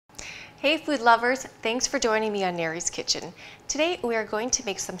Hey food lovers, thanks for joining me on Nary's Kitchen. Today we are going to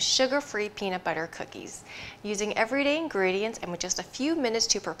make some sugar-free peanut butter cookies. Using everyday ingredients and with just a few minutes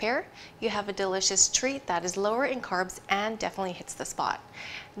to prepare, you have a delicious treat that is lower in carbs and definitely hits the spot.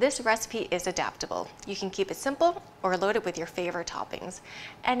 This recipe is adaptable. You can keep it simple or load it with your favorite toppings.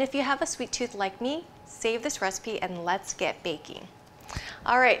 And if you have a sweet tooth like me, save this recipe and let's get baking.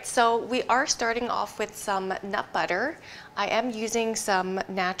 All right, so we are starting off with some nut butter. I am using some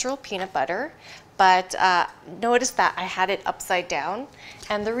natural peanut butter, but notice that I had it upside down.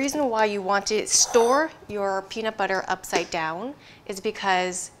 And the reason why you want to store your peanut butter upside down is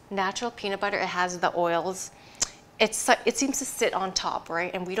because natural peanut butter, it has the oils. It seems to sit on top,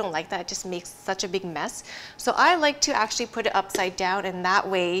 right? And we don't like that. It just makes such a big mess. So I like to actually put it upside down, and that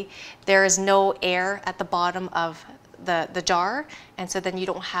way there is no air at the bottom of the jar, and so then you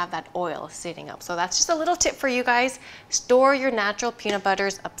don't have that oil sitting up. So that's just a little tip for you guys. Store your natural peanut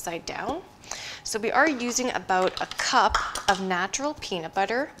butters upside down. So we are using about a cup of natural peanut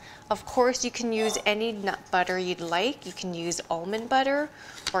butter. Of course, you can use any nut butter you'd like. You can use almond butter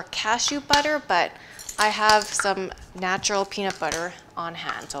or cashew butter, but I have some natural peanut butter on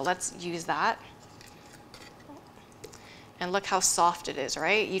hand, so let's use that. And look how soft it is,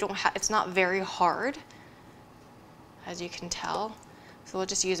 right? It's not very hard, as you can tell. So we'll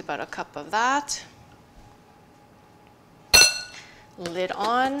just use about a cup of that. Lid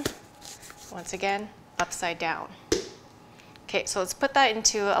on, once again, upside down. Okay, so let's put that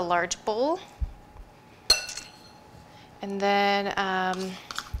into a large bowl. And then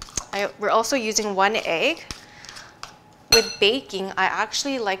we're also using 1 egg. With baking, I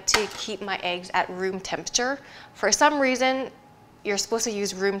actually like to keep my eggs at room temperature. For some reason, you're supposed to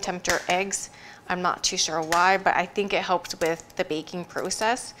use room temperature eggs. I'm not too sure why, but I think it helps with the baking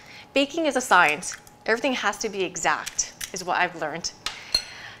process. Baking is a science. Everything has to be exact, is what I've learned.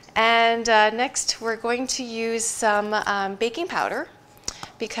 And next, we're going to use some baking powder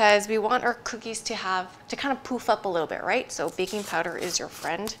because we want our cookies to kind of poof up a little bit, right? So baking powder is your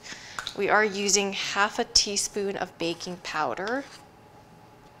friend. We are using half a teaspoon of baking powder.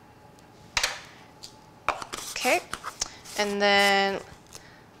 Okay, and then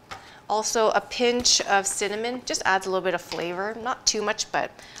also a pinch of cinnamon, just adds a little bit of flavor, not too much, but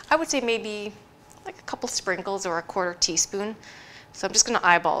I would say maybe like a couple sprinkles or a 1/4 teaspoon. So I'm just gonna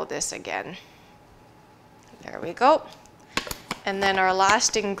eyeball this again. There we go. And then our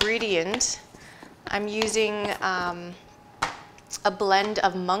last ingredient, I'm using a blend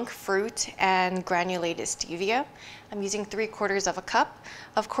of monk fruit and granulated stevia. I'm using 3/4 cup.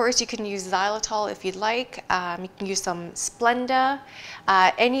 Of course, you can use xylitol if you'd like. You can use some Splenda,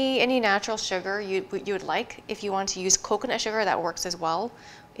 any natural sugar you would like. If you want to use coconut sugar, that works as well.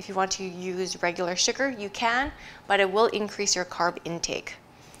 If you want to use regular sugar, you can, but it will increase your carb intake.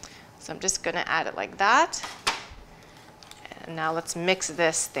 So I'm just gonna add it like that. And now let's mix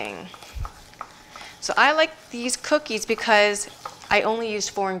this thing. So I like these cookies because I only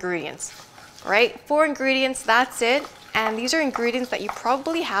used 4 ingredients, right? 4 ingredients, that's it. And these are ingredients that you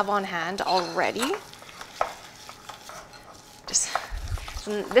probably have on hand already.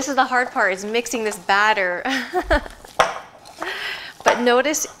 This is the hard part, is mixing this batter. But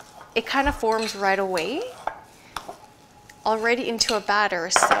notice it kind of forms right away, already into a batter.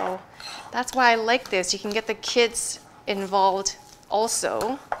 So that's why I like this. You can get the kids involved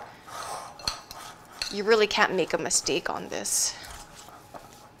also. You really can't make a mistake on this.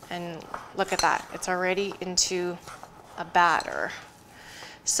 And look at that, it's already into a batter.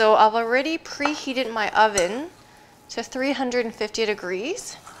 So I've already preheated my oven to 350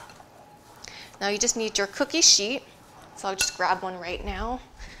 degrees. Now you just need your cookie sheet. So I'll just grab one right now.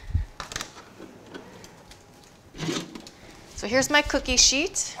 So here's my cookie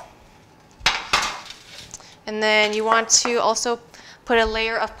sheet. And then you want to also put a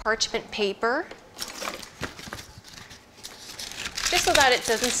layer of parchment paper, just so that it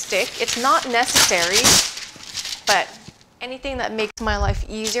doesn't stick. It's not necessary, but anything that makes my life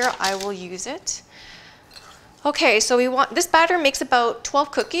easier, I will use it. Okay, so this batter makes about 12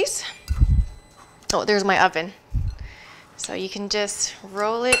 cookies. Oh, there's my oven. So you can just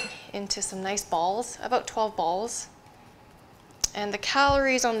roll it into some nice balls, about 12 balls. And the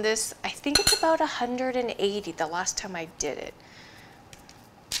calories on this, I think it's about 180 the last time I did it.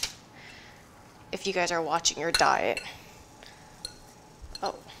 If you guys are watching your diet.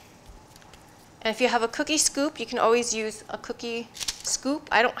 Oh. And if you have a cookie scoop, you can always use a cookie scoop.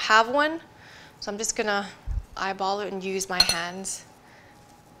 I don't have one, so I'm just gonna eyeball it and use my hands.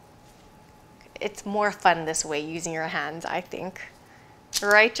 It's more fun this way, using your hands, I think.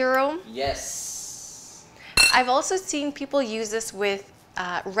 Right, Jerome? Yes. I've also seen people use this with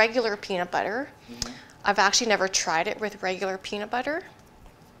regular peanut butter. I've actually never tried it with regular peanut butter.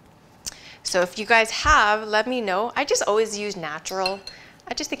 So if you guys have, let me know. I just always use natural.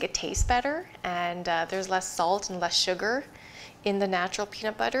 I just think it tastes better, and there's less salt and less sugar in the natural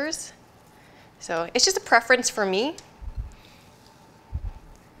peanut butters. So it's just a preference for me.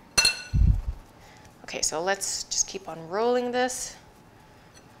 Okay, so let's just keep on rolling this.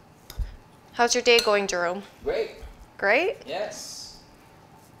 How's your day going, Jerome? Great. Great? Yes.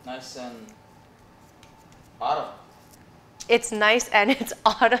 Nice and autumn. It's nice and it's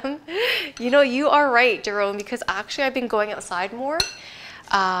autumn. You know, you are right, Jerome, because actually I've been going outside more.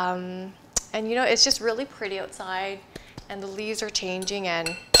 And you know, it's just really pretty outside and the leaves are changing,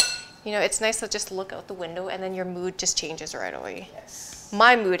 and you know, it's nice to just look out the window and then your mood just changes right away. Yes.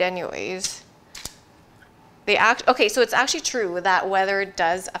 My mood anyways. Okay, so it's actually true that weather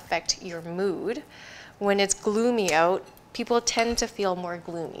does affect your mood. When it's gloomy out, people tend to feel more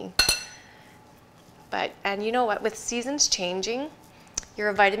gloomy. And you know what, with seasons changing,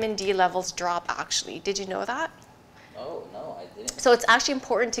 your vitamin D levels drop actually. Did you know that? Oh, no, I didn't. So it's actually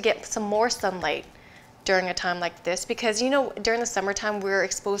important to get some more sunlight during a time like this, because you know, during the summertime, we're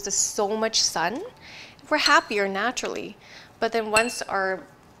exposed to so much sun. We're happier naturally. But then once our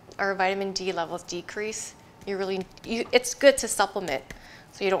vitamin D levels decrease, it's good to supplement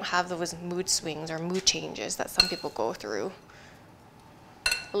so you don't have those mood swings or mood changes that some people go through.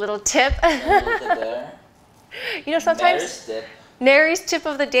 A little tip. There. You know, sometimes Nary's tip. Nary's tip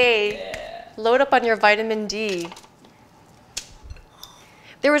of the day. Yeah. Load up on your vitamin D.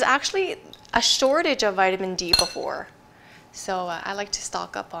 There was actually a shortage of vitamin D before, so I like to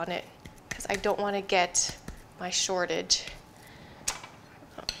stock up on it because I don't want to get my shortage.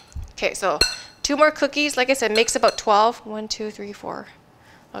 Okay, so 2 more cookies. Like I said, makes about 12. 1, 2, 3, 4.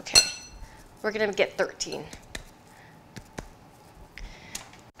 Okay, we're gonna get 13.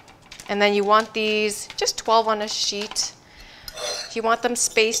 And then you want these just 12 on a sheet. You want them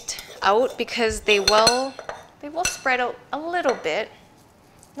spaced out because they will spread out a little bit.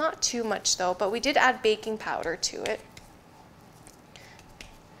 Not too much though, but we did add baking powder to it.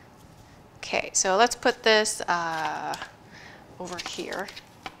 Okay, so let's put this over here.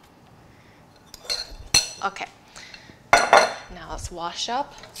 Okay, now let's wash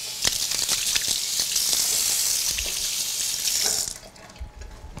up.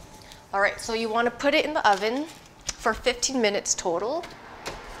 All right, so you want to put it in the oven for 15 minutes total.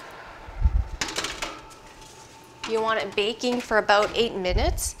 You want it baking for about 8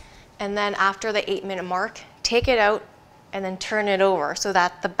 minutes, and then after the 8-minute mark, take it out and then turn it over so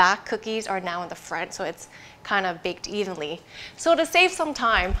that the back cookies are now in the front, so it's kind of baked evenly. So to save some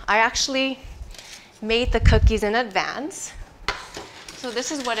time, I actually made the cookies in advance. So this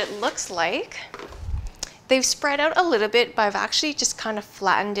is what it looks like. They've spread out a little bit, but I've actually just kind of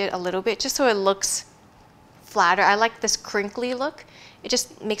flattened it a little bit just so it looks flatter. I like this crinkly look. It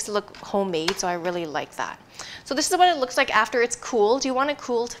just makes it look homemade, so I really like that. So this is what it looks like after it's cooled. You want it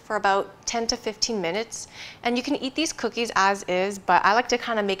cooled for about 10 to 15 minutes. And you can eat these cookies as is, but I like to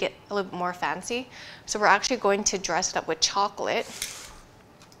kind of make it a little bit more fancy. So we're actually going to dress it up with chocolate.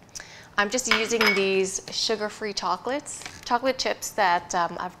 I'm just using these sugar-free chocolate chips that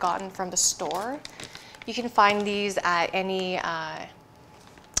I've gotten from the store. You can find these at any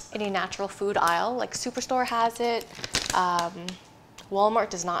natural food aisle, like Superstore has it. Walmart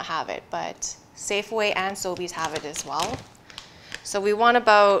does not have it, but Safeway and Sobeys have it as well. So we want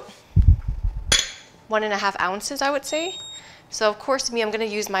about 1.5 ounces, I would say. So of course, I'm going to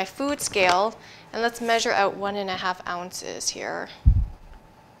use my food scale, and let's measure out 1.5 ounces here.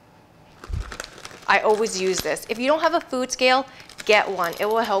 I always use this. If you don't have a food scale, get one. It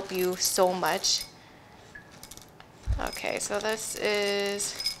will help you so much. Okay, so this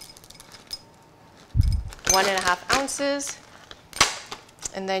is 1.5 ounces.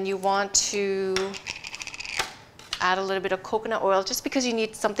 And then you want to add a little bit of coconut oil just because you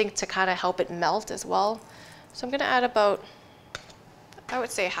need something to kind of help it melt as well. So I'm going to add about, I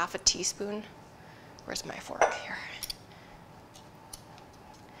would say, 1/2 teaspoon. Where's my fork here?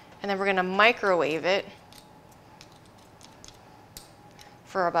 And then we're going to microwave it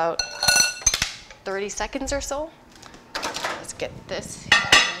for about 30 seconds or so. Let's get this in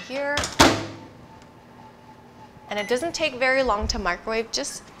here. And it doesn't take very long to microwave,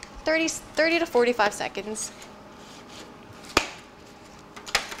 just 30 to 45 seconds.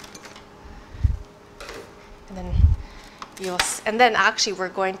 And then actually we're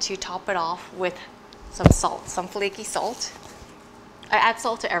going to top it off with some salt, some flaky salt. I add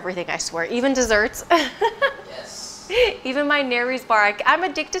salt to everything, I swear, even desserts. Yes. Even my Nary's bar. I'm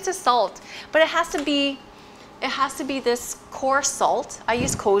addicted to salt, but it has to be it has to be this coarse salt. I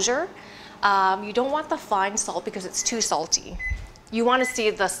use kosher. You don't want the fine salt because it's too salty. You want to see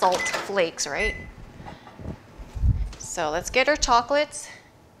the salt flakes, right? So let's get our chocolates.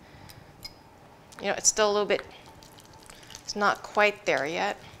 You know, it's still a little bit, it's not quite there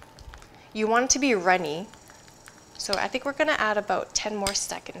yet. You want it to be runny. So I think we're gonna add about 10 more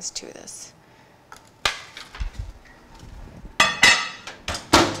seconds to this.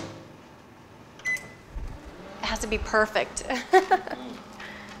 It has to be perfect.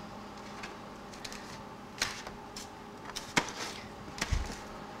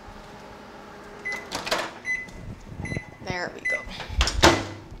 There we go.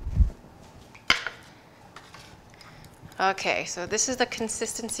 Okay, so this is the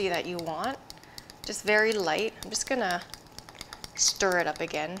consistency that you want. Just very light. I'm just gonna stir it up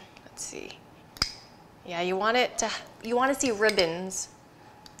again. Let's see. Yeah, you want to see ribbons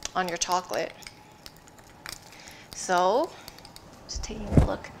on your chocolate. So, just taking a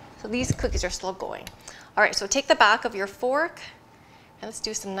look. So these cookies are still going. All right, so take the back of your fork and let's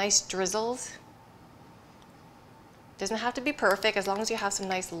do some nice drizzles. Doesn't have to be perfect as long as you have some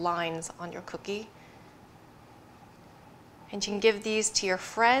nice lines on your cookie. And you can give these to your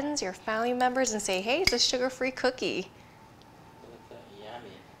friends, your family members, and say, hey, it's a sugar-free cookie. Yummy.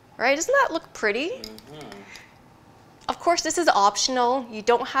 Right? Doesn't that look pretty? Mm-hmm. Of course, this is optional. You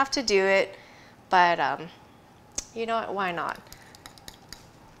don't have to do it, but you know what? Why not?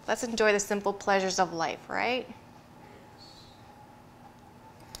 Let's enjoy the simple pleasures of life, right?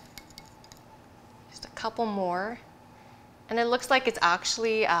 Just a couple more. And it looks like it's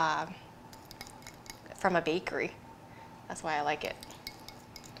actually from a bakery. That's why I like it.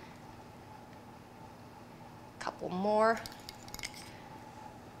 Couple more.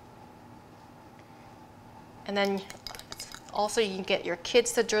 And then also you can get your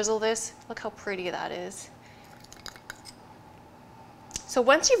kids to drizzle this. Look how pretty that is. So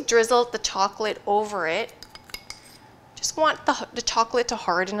once you've drizzled the chocolate over it, just want the chocolate to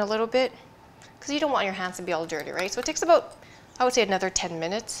harden a little bit because you don't want your hands to be all dirty, right? So it takes about, I would say, another 10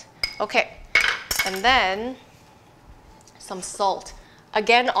 minutes. Okay, and then some salt.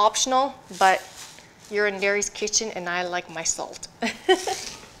 Again, optional, but you're in Nary's kitchen and I like my salt.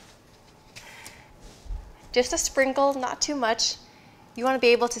 Just a sprinkle, not too much. You want to be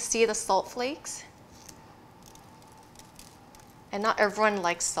able to see the salt flakes. And not everyone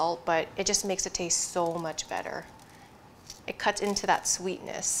likes salt, but it just makes it taste so much better. It cuts into that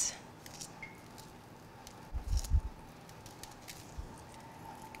sweetness.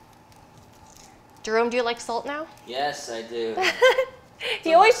 Jerome, do you like salt now? Yes, I do.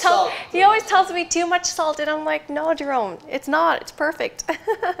 He always tells me too much salt, and I'm like, no, Jerome, it's not. It's perfect.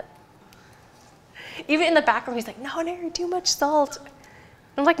 Even in the background, he's like, no, Nary, too much salt.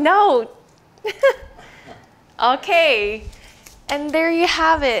 I'm like, no. Okay, and there you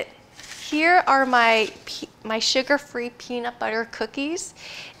have it. Here are my sugar-free peanut butter cookies.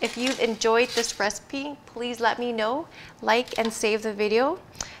 If you've enjoyed this recipe, please let me know. Like and save the video.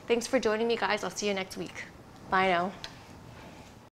 Thanks for joining me, guys. I'll see you next week. Bye now.